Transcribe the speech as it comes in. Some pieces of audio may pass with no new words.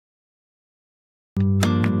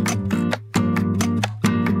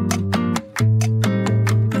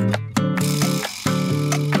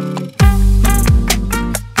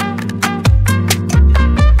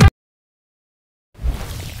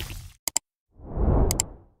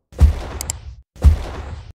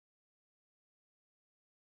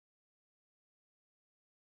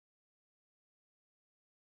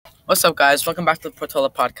What's up, guys? Welcome back to the Portola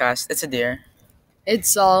podcast. It's a deer. It's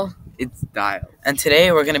Saul. It's Dial. And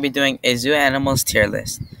today we're going to be doing a zoo animals tier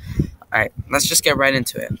list. Alright, let's just get right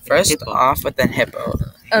into it. First Hippo. off with the hippo.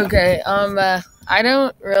 Okay. I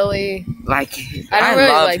don't really. Like, I don't really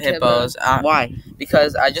love like hippos. why?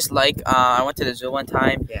 Because I just like, I went to the zoo one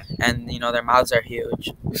time, Yeah. and, their mouths are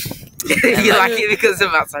huge. You like it because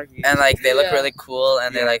of outside. And, they look Yeah. really cool,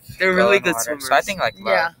 and Yeah. go They're really in good water. swimmers. So I think, love.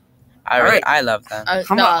 Yeah. I love them. How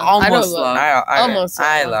No, about I don't almost love. love? Almost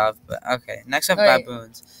I love. love, but okay. Next up, Alright.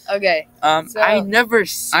 baboons. Okay. So I never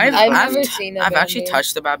seen. I've I've never seen a I've actually baboon.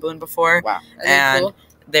 touched a baboon before. Wow. Are they and cool?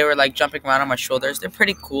 they were jumping around on my shoulders. They're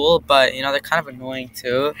pretty cool, but they're kind of annoying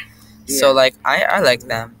too. Yeah. So I like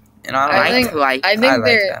them. I think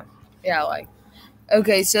they're. them. Yeah,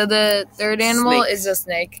 Okay, so the third animal Snakes. is a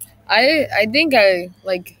snake. I think I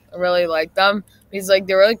really like them because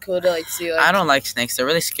they're really cool to see. I don't like snakes. They're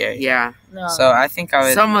really scary. Yeah. No. So I think I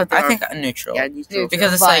would. Some of them. I think neutral. Yeah, Dude,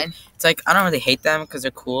 because it's fine. I don't really hate them because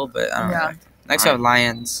they're cool, but I don't Yeah. really like them. Next we have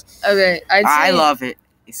lions. Okay, I love it.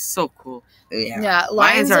 It's so cool. Yeah. Yeah,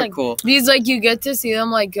 Lions are cool. These you get to see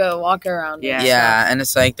them walk around. Yeah. and Yeah, stuff. and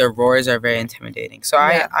it's their roars are very intimidating. So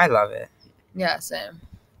Yeah. I love it. Yeah, same.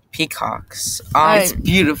 Peacocks. It's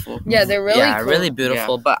beautiful. Yeah, they're really yeah, cool. really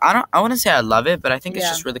beautiful. But I wouldn't say I love it, but I think it's Yeah.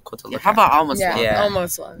 just really cool to Yeah, look how at. about almost Yeah, love? Yeah.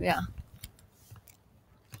 almost love. Yeah.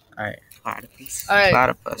 Platypus. All right.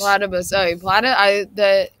 Platypus. Platypus. Oh,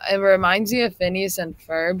 it reminds me of Phineas and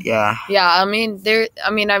Ferb. Yeah. Yeah,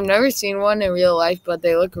 I've never seen one in real life, but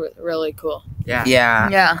they look really cool. Yeah. Yeah.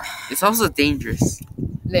 Yeah, It's also dangerous.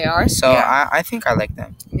 they are. So Yeah. I think I like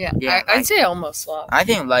them. Yeah, Yeah, I'd say almost love. I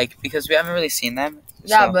think because we haven't really seen them.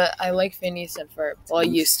 Yeah, so- but I like Phineas and Ferb. Well, I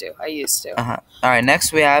used to. Uh-huh. All right,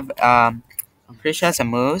 next we have I'm pretty sure that's a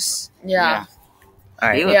moose. Yeah. All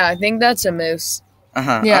right. They Yeah, I think that's a moose.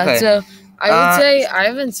 Uh-huh. Yeah, Okay. so I would Uh, say I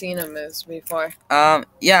haven't seen a moose before.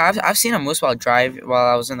 Yeah, I've seen a moose while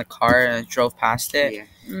I was in the car and I drove past it. Yeah.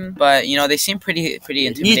 Mm. But they seem pretty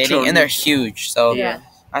intimidating Neutral, and they're neutral. huge. So Yeah.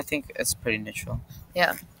 I think it's pretty neutral.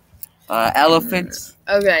 Elephants.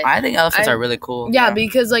 Okay. I think elephants I- are really cool. Yeah,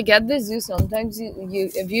 because at the zoo sometimes you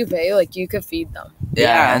if you pay you could feed them. Yeah,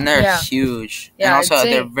 Yeah. and they're Yeah. huge. Yeah, and I'd also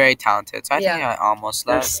say- they're very talented. So I think Yeah. I almost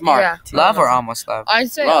They're love. smart. Yeah. too. Love or almost love?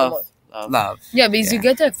 I'd say Love. almost. Love. Yeah, because you Yeah.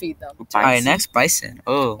 get to feed them. All right, next bison.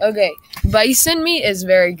 Oh. Okay, bison meat is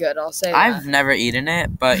very good. I'll say I've that. never eaten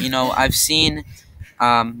it, but I've seen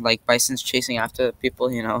bisons chasing after people,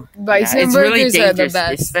 Bison It's burgers really are the dangerous,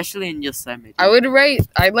 best. especially in Yosemite.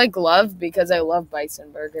 I like love because I love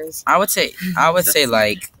bison burgers. I would say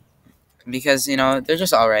because they're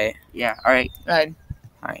just all right. Yeah. All right. Right.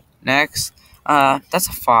 All right. Next, that's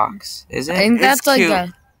a fox, is it? I think It's that's cute.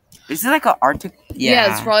 a Is it like an Arctic?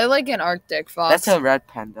 yeah. It's probably an Arctic fox. That's a red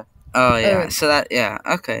panda. Oh yeah. Oh. So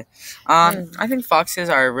okay. I think foxes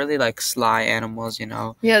are really sly animals.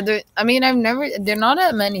 yeah. They're not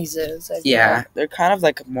at many zoos. I feel Yeah, like. they're kind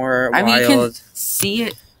of more I mean, you wild. can see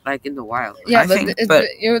it in the wild. Right? Yeah, I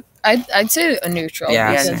think- I'd say a neutral.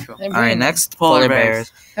 Yeah, because same. they're All right, very next Polar polar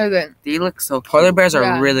bears. bears. Okay. They look so cute. Polar bears are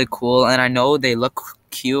Yeah. really cool, and I know they look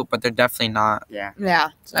cute, but they're definitely not Yeah. Yeah.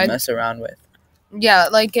 to mess around with. Yeah.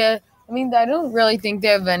 I don't really think they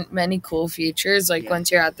have many cool features. Yeah.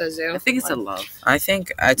 Once you're at the zoo. I think it's a love. I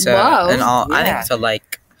think it's Wow. I think Yeah. it's a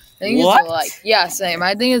like. I think What? it's a like. Yeah, same.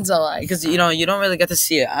 I think it's a like. Because you don't really get to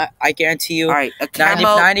see it. I guarantee you, All right. A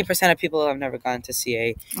camel. 90% of people have never gotten to see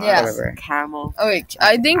a Yeah. polar bear. Camel. Oh wait,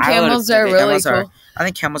 I think I would've camels are said really camels cool. are- I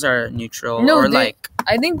think camels are neutral No, or they-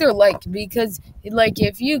 I think they're because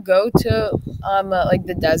if you go to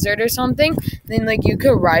the desert or something, then you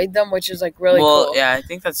could ride them, which is really well, cool. yeah, I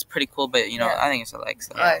think that's pretty cool. But Yeah. I think it's a like.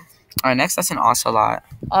 So. Right. All right, next that's an ocelot.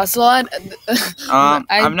 Ocelot.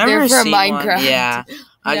 I've never they're from seen Minecraft. one. Yeah,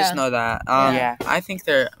 I just Yeah. know that. Yeah. I think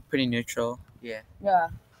they're pretty neutral. Yeah. Yeah.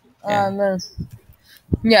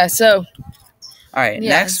 Yeah. So. All right,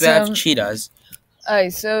 Yeah, next we have so- cheetahs.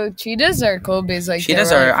 Alright, so cheetahs are cool because Cheetahs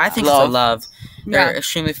they're really are, I think, Love. it's a love. They're Yeah.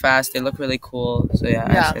 extremely fast. They look really cool. So yeah,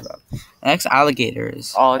 Yeah. I say love. Next,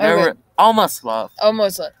 alligators. Oh, they're Okay. almost love.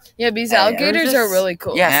 almost because Yeah, alligators they're are just- really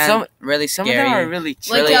cool. Yeah, And some- really Some scary. of them are really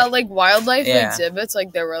chill. really- Wildlife Yeah. exhibits,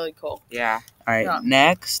 they're really cool. Yeah. All right, Yeah.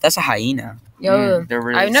 next, that's a hyena. Yo, They're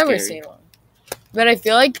really I've never scary. seen one, but I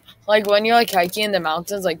feel like when you're hiking in the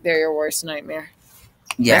mountains, they're your worst nightmare.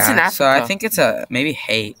 Yeah, in so I Africa. think it's a maybe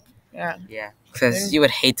hate Yeah, Yeah. because you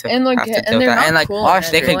would hate to and have to and deal with they're that. not And cool.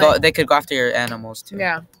 ostrich, they could anyway. go. They could go after your animals too.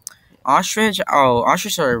 Yeah, Ostrich. Oh,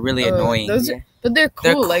 ostriches are really Oh, annoying. those Yeah. But they're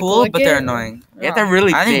They're cool. cool, like, but they're annoying. Yeah, they're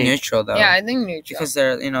really I think big. neutral though. Yeah, I think neutral. because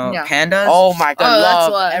they're Yeah. pandas. Oh my god, Oh, that's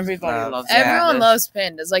love. love. Everybody Love. loves Everyone pandas. loves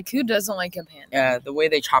pandas. Like, who doesn't like a panda? Yeah, the way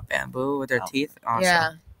they chop bamboo with their Elk. teeth. Awesome.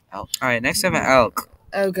 Yeah. All right, next I have an elk.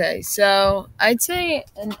 Okay, so I'd say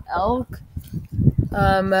an elk.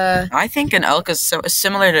 I think an elk is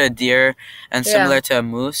similar to a deer and Yeah. similar to a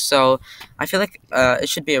moose, so I feel like it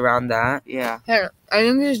should be around that. Yeah. I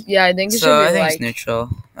think there's. Yeah, I think it So should be I think like it's neutral.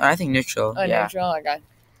 I think neutral. Oh, Yeah. neutral. Okay.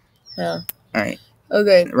 Yeah. All right,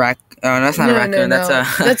 Okay. Oh, that's not a raccoon. No. That's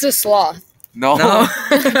a That's a sloth. No. no.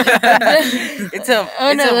 It's a Oh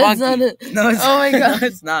it's no, a that's monkey. not it. No, it's, Oh my God.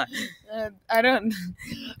 it's not. I don't.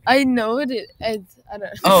 I know what it. I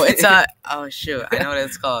don't. Oh, it's a. Oh shoot, I know what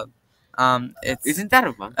it's called. It's Isn't that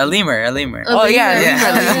a monkey? a lemur. A lemur. Oh, yeah,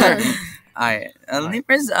 yeah. lemur. Alright,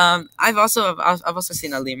 lemurs. I've also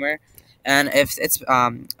seen a lemur, and if it's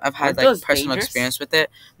I've had Aren't like those personal dangerous? experience with it.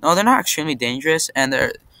 No, they're not extremely dangerous, and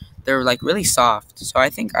they're like really soft. So I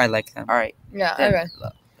think I like them. All right. Yeah. Then-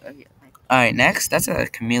 Okay. All right, next that's a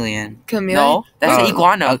chameleon. Chameleon. No, that's Oh, an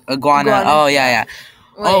iguana. Iguana. Iguana. Oh yeah.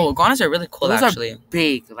 Wait. Oh, iguanas are really cool Those are actually.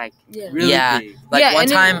 Big, like Yeah. really Yeah. big. Like Yeah, one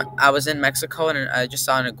and it- time I was in Mexico and I just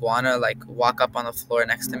saw an iguana like walk up on the floor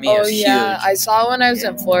next to me. It Oh was yeah, huge. I saw when I was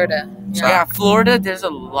in Florida. So, yeah, Florida. There's a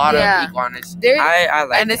lot Yeah. of iguanas, There. I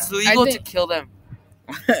like and it's them. legal to think- kill them.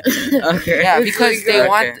 Okay. Yeah, It's because they legal.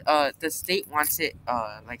 want the state wants it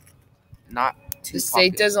like not too. The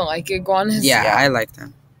state popular. doesn't like iguanas. Yeah, Yeah. I like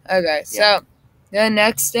them. Okay, so the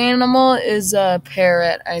next animal is a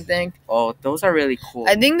parrot. I think. Oh, those are really cool.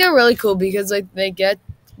 I think they're really cool because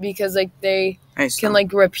they Nice. can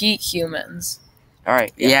like repeat humans. All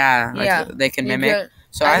right. Yeah, Yeah. they can You mimic. can-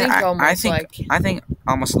 So I think I think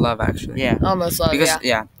almost love actually. Yeah. almost love. Because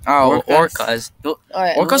Yeah. Oh, Orcas. orcas.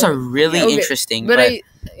 Alright. Orcas are really Okay, interesting, But but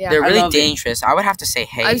yeah. they're I really love it. dangerous. I would have to say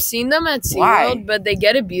hey. I've seen them at Why? SeaWorld, but they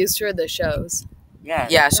get abused for the shows. Yeah.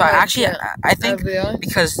 Yeah, so I Oh, actually yeah. I think I'll be honest.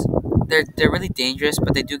 because they're really dangerous,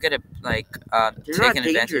 but they do get They're taken not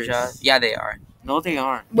advantage dangerous. of. Yeah, they are. No, they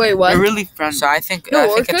aren't. Wait, what? They're really friendly. So I think No, I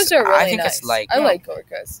think orcas it's, are really I think nice. it's like I like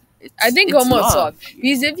orcas. It's- I think it's almost love. love.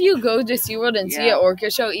 Because if you go to SeaWorld and see Yeah. an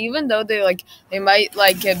orca show, even though they might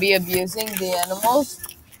be abusing the animals,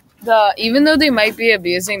 even though they might be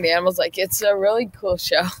abusing the animals, like it's a really cool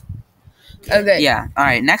show. Okay. yeah. All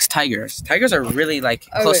right, next tigers. Tigers are really like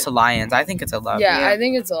Oh, close wait. to lions. I think it's a love. Yeah, Yeah. I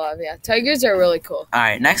think it's a love. Yeah, tigers are really cool. All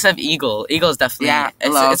right, next I have eagle. Eagle is definitely Yeah,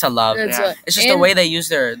 it's love. a love. It's, Yeah. a- It's just and- the way they use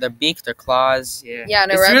their beak, their claws. Yeah. Yeah,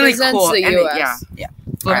 and it It's really represents cool, the and it- U.S. yeah.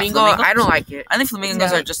 Alright, Flamingo, flamingos? I don't like it. I think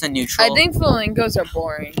flamingos No. are just a neutral. I think flamingos are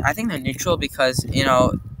boring. I think they're neutral because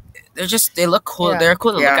they look cool. Yeah. They're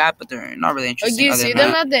cool to look Yeah. at, but they're not really Like interesting. you other see than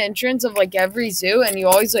them that. at the entrance of like every zoo, and you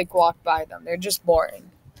always like walk by them. They're just boring.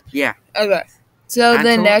 Yeah. Okay. So the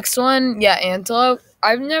Antelope? next one, antelope.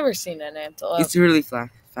 I've never seen an antelope. It's really flat.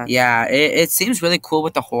 Yeah, it seems really cool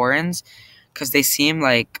with the horns, because they seem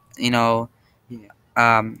like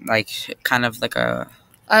like kind of like a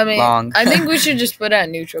I mean, long. I think we should just put it at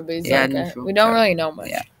neutral because Yeah, like, neutral. we don't really know much.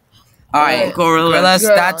 Yeah. All right, Yeah. gorillas.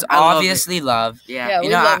 Gorilla. That's I love obviously love. Yeah. Yeah. You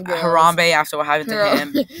we know, love gorillas. Harambe. After what happened to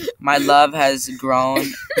him, my love has grown.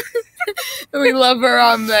 We love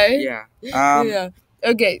Harambe. Yeah. Yeah.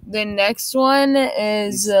 Okay, the next one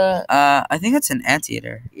is I think it's an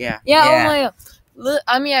anteater. Yeah. yeah. Yeah. Oh my god.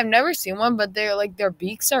 I mean, I've never seen one, but they're like their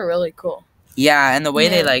beaks are really cool. Yeah, and the way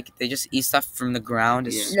Yeah. they just eat stuff from the ground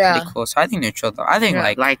is Yeah. pretty cool. So I think neutral though. I think Yeah.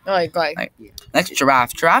 Like. Like next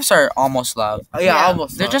giraffe. Giraffes are almost love. Oh yeah, Yeah.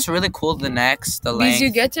 almost. They're just really cool. The necks, the because length. you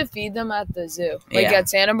get to feed them at the zoo. Like Yeah. at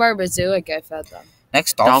Santa Barbara Zoo, like I fed them.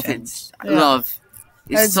 Next dolphins. I Yeah. love.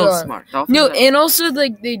 It's That's so all. smart. Dolphins. No, are- and also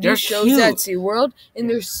like they do They're shows at cute. SeaWorld and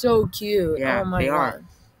they're so cute. Yeah, oh my they god. are.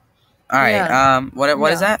 All right. Yeah.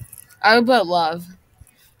 What is Yeah. that? I would put love.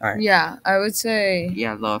 Alright. Yeah, I would say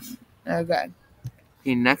Yeah, love. okay.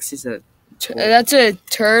 Okay, next is a That's a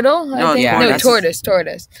turtle. I No, think? yeah, no, that's-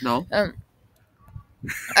 tortoise. no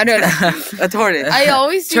I don't know. a tortoise. I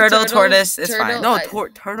always see Turtle, turtles- tortoise, it's turtle- fine. no, I-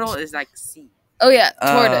 turtle is like sea. Oh yeah,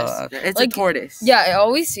 Oh, tortoise. okay. It's Like, a tortoise. Yeah, I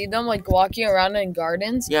always see them like walking around in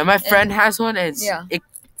gardens. Yeah, my friend has one, and it's, Yeah.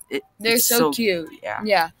 They're it's so cute. Yeah.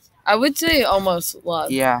 Yeah, I would say almost love.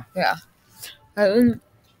 Yeah. Oh,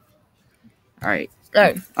 All right.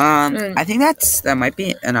 I think that might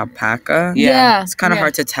be an alpaca. Yeah. It's kind of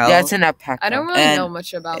hard to tell. Yeah, it's an alpaca. I don't really And know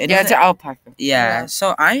much about it them. Yeah, it's an alpaca. Yeah. Yeah.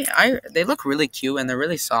 So they look really cute and they're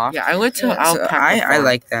really soft. Yeah, I went to Yeah. So alpaca. I farm.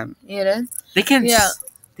 like them. You know? They can. Yeah.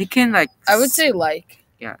 They can like. I would say like.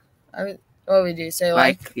 Yeah. What would you say?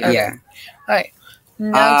 Like. Yeah. Okay. Yeah. Alright.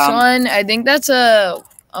 Next one, I think that's a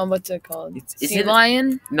what's it called? Is Sea it-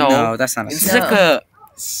 lion. No. No, that's not a It's No. like a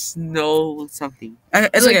Snow something.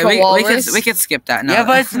 It's Like okay. a We walrus? we can skip that. No, Yeah,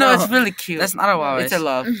 but it's really cute. That's not a walrus. It's a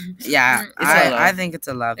love. Yeah, It's a love. I think it's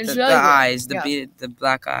a love. It's The really good. eyes, Yeah. the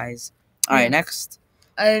black eyes. All right, Yeah. next.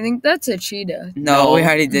 I think that's a cheetah. No, we No.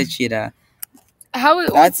 already did cheetah.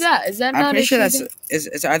 What's That's- that? Is that I'm not pretty a sure cheetah?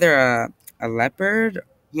 it's either a leopard.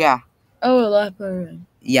 Yeah. Oh, a leopard.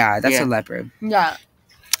 Yeah, that's Yeah. a leopard. Yeah.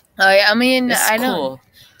 I mean, It's I don't. cool.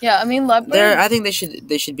 Yeah, I mean leopard. I think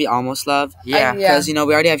they should be almost love Yeah. Yeah. because we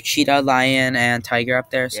already have cheetah, lion, and tiger up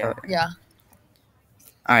there. So Yeah.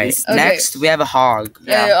 all right, It's- Okay. next we have a hog.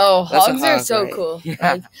 Yeah. Oh, That's a hogs are hog, so right? cool.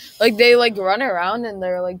 Yeah. Like they run around and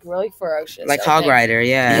they're like really ferocious. Like I hog think. rider,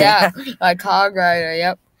 yeah. Yeah, like hog rider.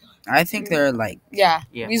 Yep. I think they're like Yeah.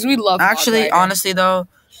 Yeah. Because we love. hog actually, rider. honestly though,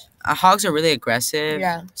 hogs are really aggressive.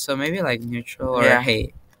 Yeah. So maybe like neutral or Yeah.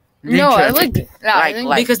 hate No, I Neutral. like. Yeah, I Like-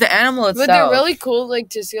 think. because the animal itself. but they're really cool, like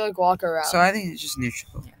to see walk around. So I think it's just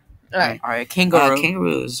neutral. Right. All right, kangaroo.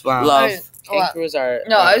 Kangaroos. Wow. Love. Right. Well, Kangaroos are.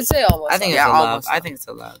 no, I would say almost. I think Yeah, it's a love. almost I love. think it's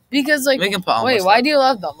a love. because like We can put wait, almost why love. do you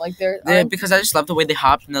love them? Like Because I just love the way they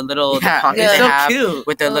hop in the little the Yeah, pockets it's they so have cute.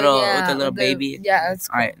 with their Oh, little yeah, with their little with the- baby. Yeah, it's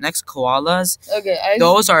All right, next koalas. okay.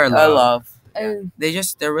 Those are I love. love.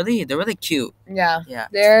 They're really cute. Yeah. Yeah.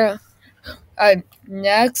 They're.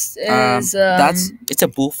 Next is It's a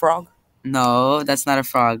bullfrog. No, that's not a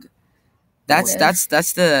frog. That's Okay.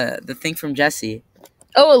 that's the thing from Jesse.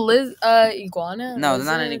 a iguana. No, Was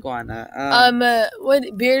not an it? iguana. What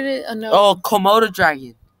bearded? No. Oh, Komodo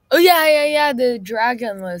dragon. Oh yeah, the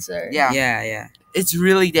dragon lizard. Yeah. Yeah. It's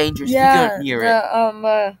really dangerous. Yeah, You go near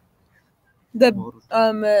it. the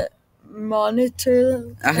Komodo.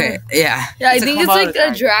 monitor. Okay. Yeah. Yeah, I It's a think it's Komodo like a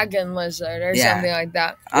dragon. dragon lizard or Yeah. something like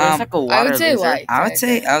that. It's like a water I would say lizard. like. I would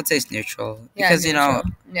say it's neutral Yeah, because neutral.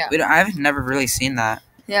 Yeah. I've never really seen that.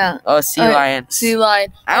 Yeah. Oh, sea Uh, lion. Sea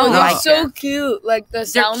lion. I don't they're like so that. cute. Like the They're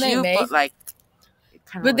sound they cute, make. but like.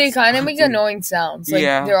 But they kind of make annoying sounds. Like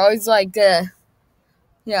Yeah. they're always like,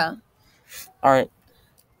 yeah, All right.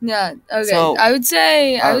 yeah. Okay, So, I would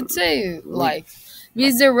say we- like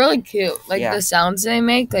because they're really cute. Like Yeah. the sounds they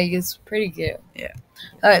make, like it's pretty cute. Yeah.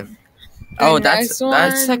 Alright. Oh, The that's- next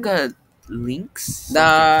That's one- like a lynx.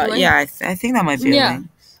 Yeah, I think that might be. Yeah. A link.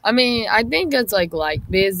 I mean, I think it's like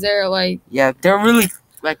because they're like Yeah, they're really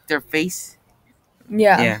like their face.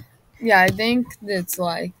 yeah. Yeah. I think it's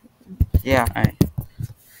like Yeah.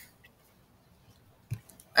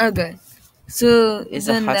 okay. So Is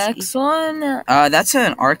the a husky? next one, That's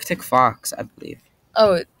an Arctic fox, I believe.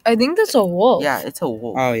 I think that's a wolf. Yeah, it's a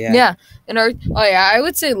wolf. Oh yeah. Yeah. I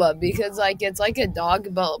would say love because like it's like a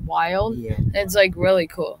dog but wild. Yeah. It's like really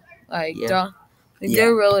cool. Like Yeah.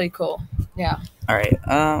 they're really cool. Yeah. All right.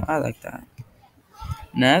 I like that.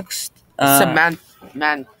 Next. It's a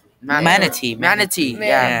manatee. Manatee.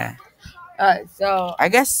 Yeah. Yeah. So I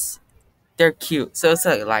guess they're cute. So it's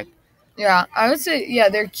like yeah, I would say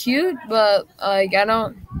they're cute, but like I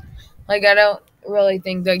don't really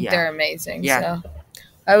think like Yeah. they're amazing. Yeah.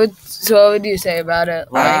 So what would you say about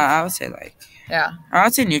it? Like I would say like. yeah. I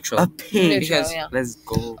would say neutral. a pig. Neutral, because- yeah. Let's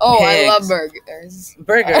go. Oh, I Pigs. love burgers.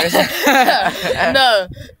 Burgers. no,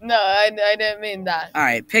 I didn't mean that. All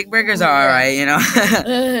right, pig burgers are alright. No.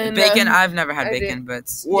 Bacon. I've never had I bacon, but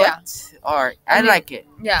What? Alright. I I mean- like it.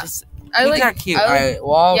 Yeah. Just, I pigs like are cute. I like- alright,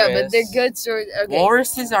 walrus. Yeah, but they're good sort. Okay.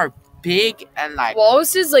 Walruses are big and like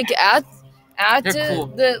Walruses like at They're cool.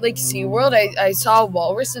 the like SeaWorld I saw a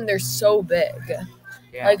walrus and they're so big.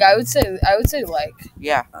 yeah. Like I would say like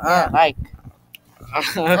yeah. Yeah. Like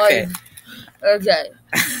Okay. okay.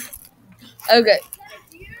 Okay.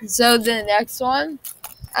 So the next one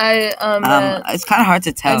I It's kind of hard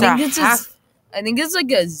to tell. I think it's half- I think it's like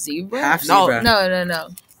a zebra. Half No, zebra. No.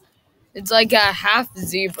 It's like a half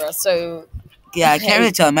zebra. So Yeah, I can't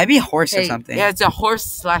really tell. It might be a horse or Hey. something. yeah, it's a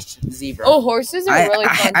horse/zebra. oh, horses are really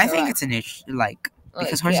fun. I to think ride. it's a niche. Like Like,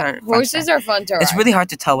 because horses are fun horses to are fun to ride. it's really hard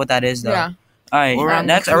to tell what that is though. yeah. All right, Orangutan.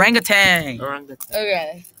 next orangutan. Orangutan.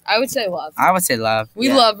 Okay. I would say love. I would say love. We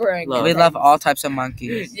Yeah. love orangutans. Love. We love all types of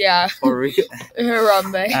monkeys. Yeah. For real.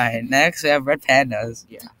 Harambe. All right, next we have red pandas.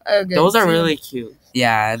 Okay. Those are so- really cute.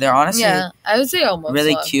 Yeah, they're honestly Yeah, I would say almost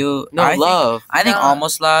really love. cute. No, I think- love. I think No.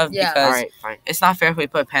 almost love Yeah. because Alright, fine. it's not fair if we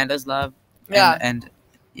put pandas love. Yeah. And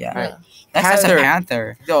yeah. Yeah. That's just a Panther.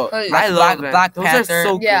 panther. Yo, Oh, yeah. I love them. Black Those Panther. are so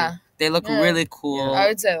cool. Yeah. They look Yeah. really cool. I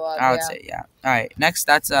would say love. I would yeah. say yeah. All right, next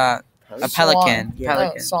that's a Swan. pelican.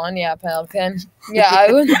 Yeah. Oh, swan, yeah, pelican. Yeah,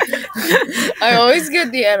 I would. I always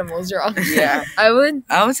get the animals wrong. Yeah. I would.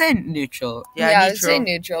 I would say neutral. Yeah, Yeah, I would say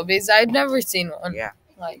neutral. neutral because I've never seen one. Yeah.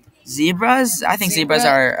 Like Zebras, I think zebras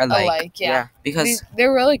Zebra are like alike. Yeah. because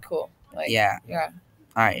They're really cool. Like yeah. Yeah.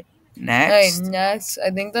 All right, Alright, next. next. I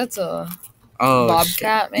think that's a. Oh,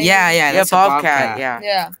 bobcat, shit. maybe? Yeah, Yeah, that's bobcat. a bobcat.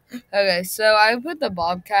 Yeah. Yeah. Okay, so I put the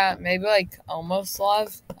bobcat maybe like almost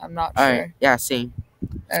love. I'm not All sure. right. Yeah. Same.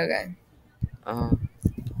 Okay. Uh,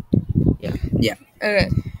 Okay.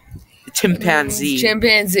 chimpanzee.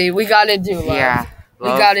 Chimpanzee. We gotta do love. Yeah. We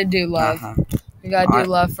Love. gotta do love. Uh-huh. We gotta do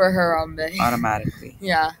Au- love for Harambe. Automatically.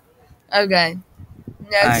 Yeah. Okay.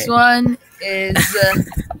 Next Alright. one is.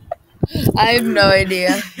 I have no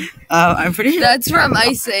idea. I'm pretty sure. That's from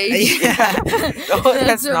Ice Age. Yeah. No,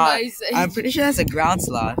 that's from not. Ice Age. I'm pretty sure that's a ground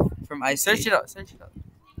sloth from Ice Search Age. it up. Search it up.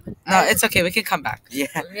 No, it's okay. We can come back. Yeah.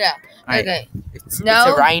 Yeah. Alright. Okay. It's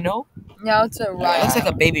No. a rhino. Now it's a It rhino. looks like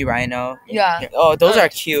a baby rhino. Yeah. Oh, those Uh, are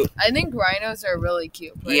cute. I think rhinos are really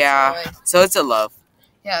cute. Personally. Yeah. So it's a love.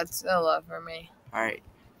 Yeah, it's a love for me. All right.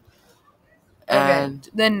 Okay. And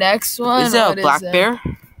The next one. is it a what black it? bear?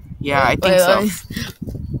 Yeah, I think Wait, so.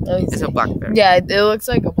 let me It's see. a black bear. Yeah, it looks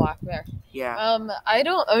like a black bear. Yeah. I mean,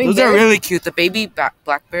 Those are bears- really cute. The baby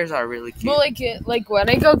black bears are really cute. Well, like when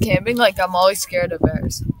I go camping, like I'm always scared of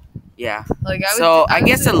bears. Yeah. Like I would. So I would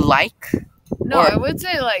guess say, a like. no, or- I would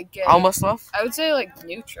say like Almost love. I would say like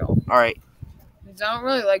neutral. All right. 'Cause I don't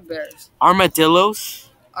really like bears. Armadillos.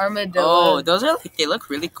 Armadillo. Oh, those are like, they look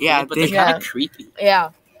really cool, Yeah, but they- they're kind Yeah. of creepy. Yeah,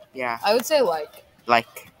 Yeah. I would say like.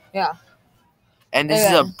 Like. Yeah. And this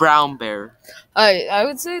is a Okay. brown bear. I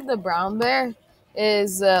would say the brown bear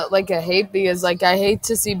is like a hate because like I hate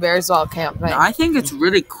to see bears while camping. I think it's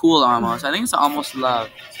really cool almost. I think it's almost love.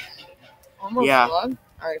 Almost Yeah. love.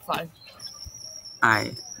 All right, fine.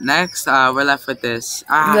 Alright, next we're left with this. Shoot,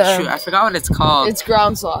 I forgot what it's called. It's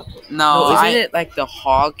ground sloth. No, Oh, isn't I, it like the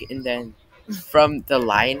hog and then from the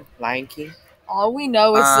Lion King? All we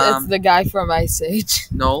know is it's Um, the guy from Ice Age.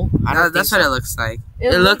 No, I don't that's think what so. it looks like.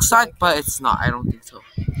 It looks like, but it's not. I don't think so.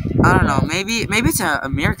 I don't know. Maybe it's a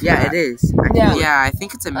meerkat. Yeah, it is. I Yeah. knew it. Yeah, I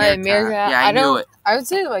think it's a meerkat. Meerkat. Yeah, I knew don't. it. I would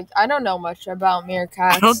say like I don't know much about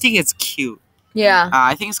meerkats. I don't think it's cute. Yeah,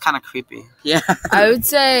 I think it's kind of creepy. Yeah. I would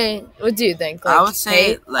say. What do you think? Like, I would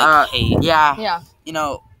say hate? hate. Yeah. Yeah, You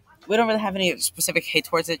know, we don't really have any specific hate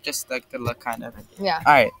towards it. Just like the look, kind of. yeah.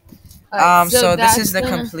 All right. Alright, So this is the that's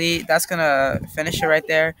gonna- complete. That's gonna finish it right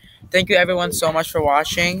there. Thank you everyone so much for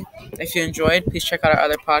watching. If you enjoyed, please check out our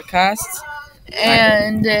other podcasts.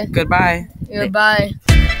 And Goodbye. goodbye.